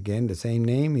it again the same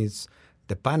name. It's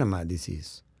the Panama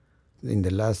disease. In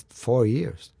the last 4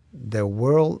 years, the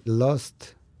world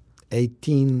lost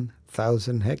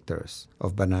 18,000 hectares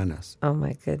of bananas. Oh,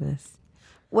 my goodness.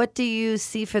 What do you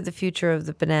see for the future of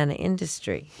the banana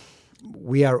industry?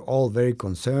 We are all very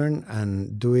concerned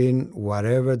and doing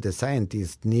whatever the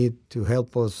scientists need to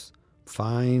help us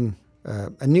find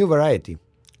a new variety.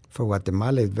 For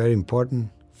Guatemala, it's very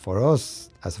important. For us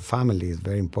as a family, it's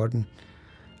very important.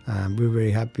 We're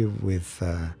very happy with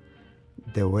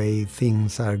the way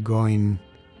things are going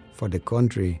for the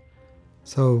country.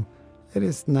 So it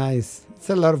is nice. It's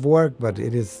a lot of work, but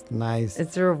it is nice.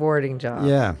 It's a rewarding job.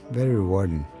 Yeah, very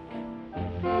rewarding.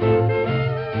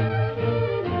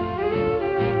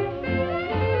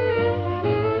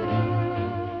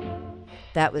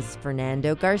 That was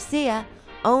Fernando Garcia,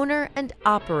 owner and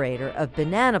operator of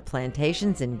banana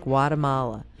plantations in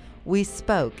Guatemala. We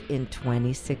spoke in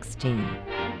 2016.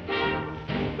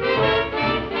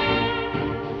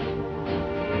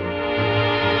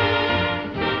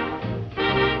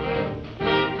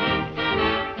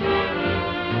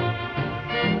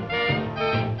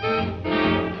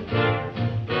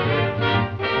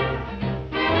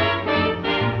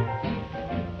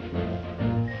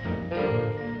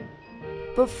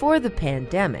 Before the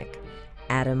pandemic,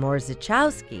 Adam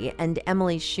Orzechowski and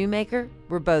Emily Shoemaker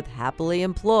were both happily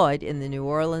employed in the New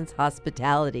Orleans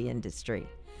hospitality industry.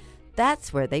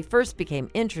 That's where they first became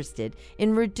interested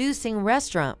in reducing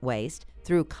restaurant waste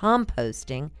through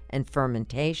composting and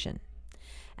fermentation.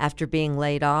 After being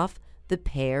laid off, the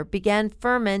pair began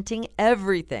fermenting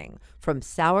everything from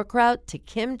sauerkraut to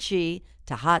kimchi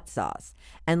to hot sauce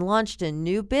and launched a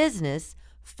new business,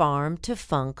 Farm to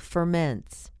Funk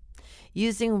Ferments.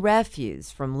 Using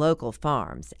refuse from local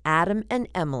farms, Adam and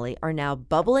Emily are now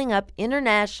bubbling up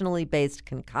internationally based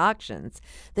concoctions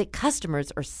that customers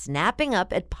are snapping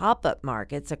up at pop-up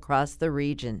markets across the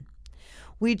region.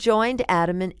 We joined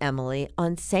Adam and Emily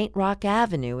on St. Roch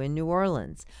Avenue in New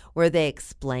Orleans, where they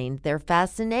explained their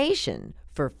fascination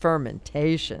for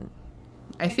fermentation.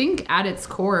 I think at its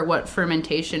core, what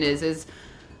fermentation is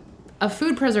a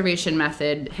food preservation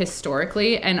method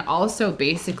historically, and also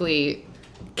basically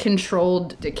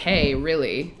controlled decay,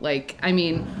 really.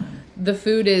 The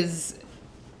food is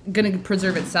going to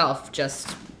preserve itself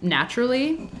just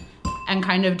naturally, and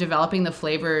kind of developing the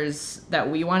flavors that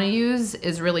we want to use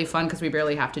is really fun because we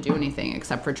barely have to do anything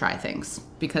except for try things,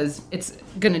 because it's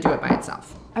going to do it by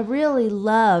itself. I really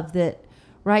love that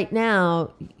right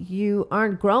now you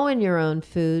aren't growing your own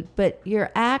food, but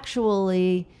you're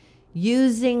actually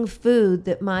using food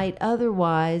that might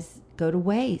otherwise go to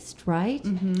waste, right?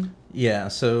 Mm-hmm. Yeah,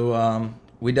 so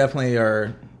we definitely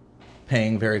are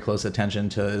paying very close attention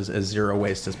to as zero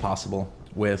waste as possible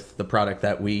with the product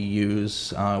that we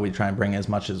use. We try and bring as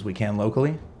much as we can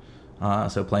locally,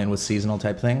 so playing with seasonal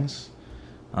type things.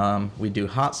 We do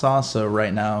hot sauce, so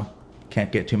right now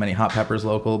can't get too many hot peppers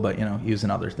local, but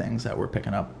using other things that we're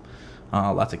picking up,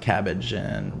 lots of cabbage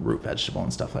and root vegetable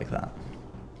and stuff like that.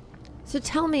 So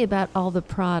tell me about all the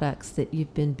products that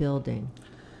you've been building.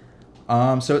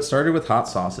 So it started with hot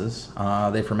sauces.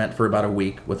 They ferment for about a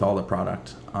week with all the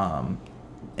product.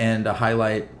 And a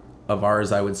highlight of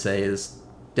ours, I would say, is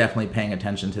definitely paying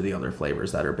attention to the other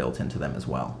flavors that are built into them as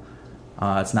well.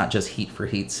 It's not just heat for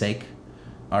heat's sake.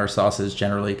 Our sauces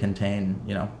generally contain,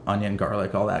 onion,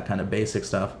 garlic, all that kind of basic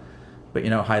stuff. But,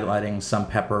 highlighting some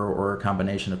pepper or a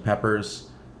combination of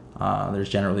peppers. There's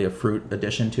generally a fruit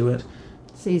addition to it.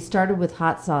 So you started with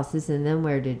hot sauces, and then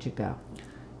where did you go?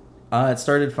 It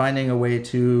started finding a way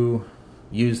to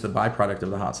use the byproduct of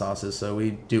the hot sauces. So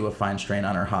we do a fine strain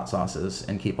on our hot sauces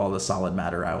and keep all the solid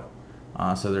matter out.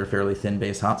 So they're fairly thin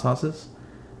base hot sauces.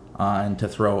 And to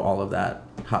throw all of that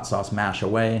hot sauce mash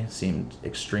away seemed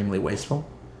extremely wasteful.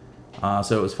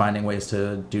 So it was finding ways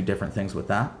to do different things with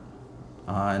that.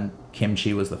 And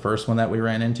kimchi was the first one that we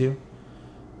ran into.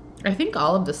 I think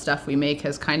all of the stuff we make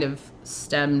has kind of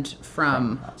stemmed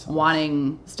from hot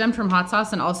sauce. stemmed from hot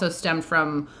sauce, and also stemmed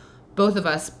from both of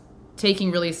us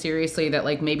taking really seriously that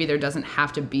like maybe there doesn't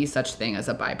have to be such thing as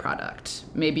a byproduct.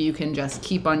 Maybe you can just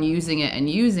keep on using it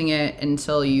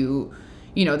until you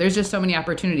know, there's just so many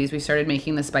opportunities. We started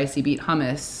making the spicy beet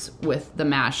hummus with the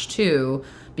mash too,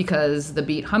 because the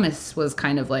beet hummus was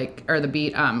kind of like, or the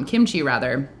beet kimchi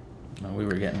rather. We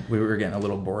were getting a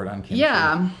little bored on kimchi.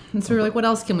 Yeah, and so we were like, what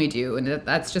else can we do? And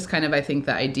that's just kind of, I think,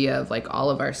 the idea of like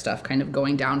all of our stuff kind of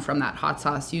going down from that hot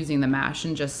sauce, using the mash,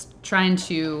 and just trying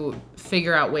to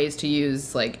figure out ways to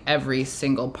use like every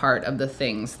single part of the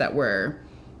things that we're,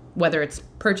 whether it's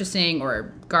purchasing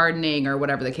or gardening or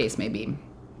whatever the case may be.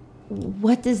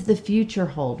 What does the future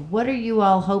hold? What are you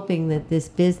all hoping that this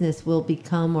business will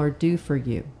become or do for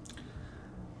you?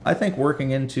 I think working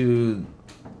into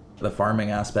the farming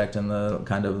aspect and the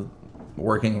kind of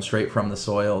working straight from the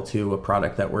soil to a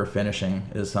product that we're finishing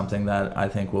is something that I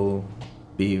think will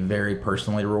be very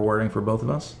personally rewarding for both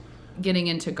of us. Getting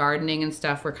into gardening and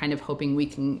stuff, we're kind of hoping we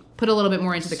can put a little bit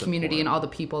more into the community and all the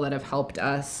people that have helped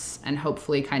us, and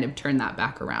hopefully kind of turn that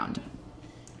back around.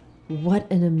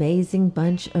 What an amazing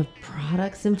bunch of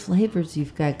products and flavors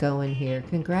you've got going here.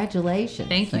 Congratulations.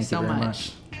 Thank you so very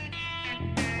much.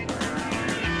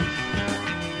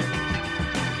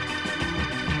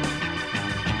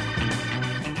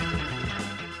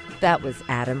 That was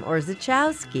Adam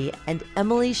Orzechowski and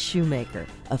Emily Shoemaker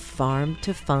of Farm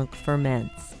to Funk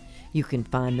Ferments. You can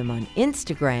find them on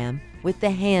Instagram with the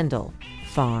handle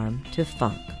Farm to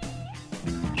Funk.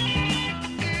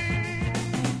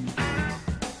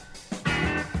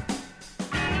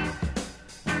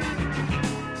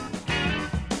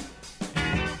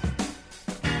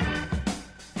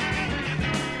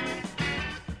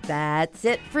 That's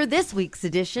it for this week's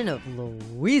edition of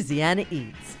Louisiana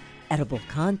Eats. Edible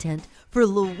content for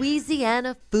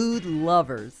Louisiana food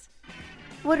lovers.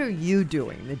 What are you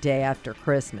doing the day after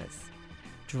Christmas?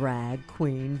 Drag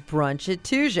Queen Brunch at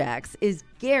Tujague's is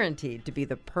guaranteed to be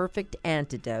the perfect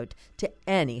antidote to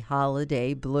any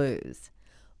holiday blues.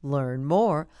 Learn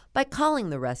more by calling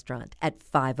the restaurant at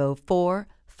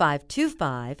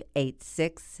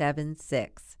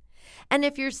 504-525-8676. And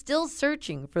if you're still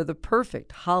searching for the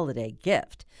perfect holiday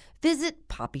gift, visit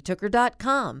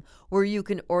poppytooker.com, where you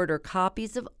can order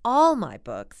copies of all my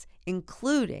books,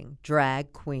 including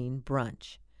Drag Queen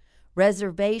Brunch.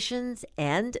 Reservations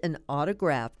and an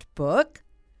autographed book?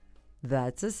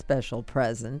 That's a special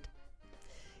present.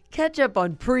 Catch up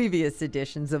on previous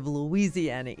editions of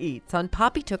Louisiana Eats on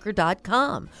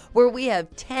poppytooker.com, where we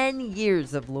have 10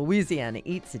 years of Louisiana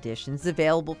Eats editions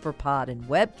available for pod and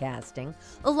webcasting,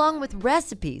 along with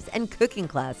recipes and cooking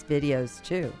class videos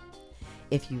too.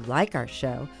 If you like our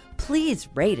show, please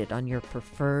rate it on your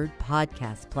preferred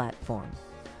podcast platform.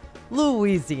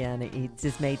 Louisiana Eats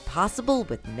is made possible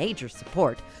with major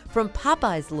support from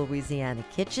Popeye's Louisiana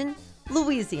Kitchen,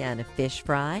 Louisiana Fish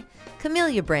Fry,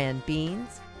 Camellia Brand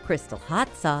Beans, Crystal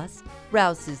Hot Sauce,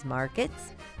 Rouse's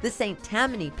Markets, the St.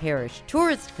 Tammany Parish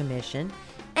Tourist Commission,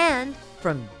 and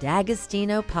from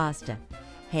D'Agostino Pasta,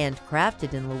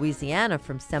 handcrafted in Louisiana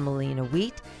from semolina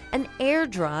wheat and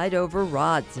air-dried over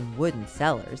rods in wooden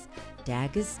cellars.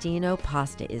 D'Agostino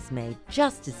pasta is made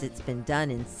just as it's been done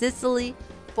in Sicily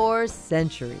for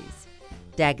centuries.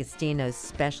 D'Agostino's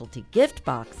specialty gift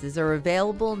boxes are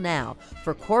available now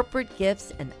for corporate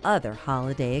gifts and other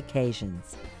holiday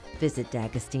occasions. Visit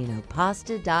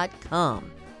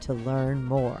d'agostinopasta.com to learn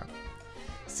more.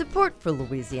 Support for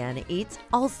Louisiana Eats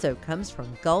also comes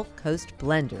from Gulf Coast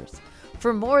Blenders.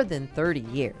 For more than 30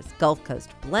 years, Gulf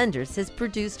Coast Blenders has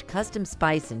produced custom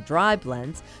spice and dry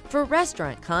blends for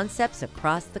restaurant concepts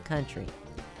across the country.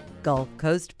 Gulf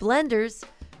Coast Blenders,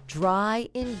 dry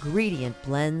ingredient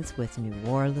blends with New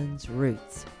Orleans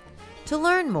roots. To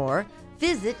learn more,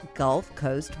 visit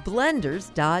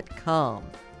gulfcoastblenders.com.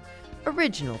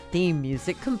 Original theme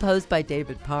music composed by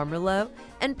David Pomerleau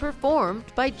and performed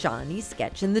by Johnny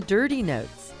Sketch and the Dirty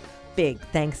Notes. Big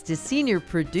thanks to senior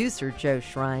producer Joe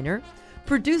Schreiner,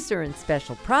 producer and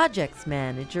special projects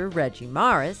manager Reggie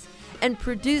Morris, and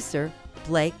producer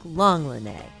Blake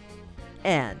Longlinay.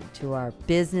 And to our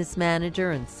business manager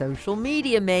and social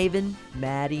media maven,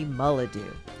 Maddie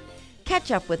Mullidew. Catch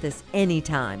up with us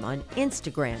anytime on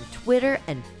Instagram, Twitter,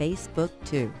 and Facebook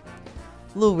too.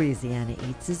 Louisiana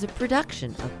Eats is a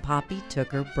production of Poppy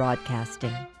Tooker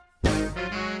Broadcasting.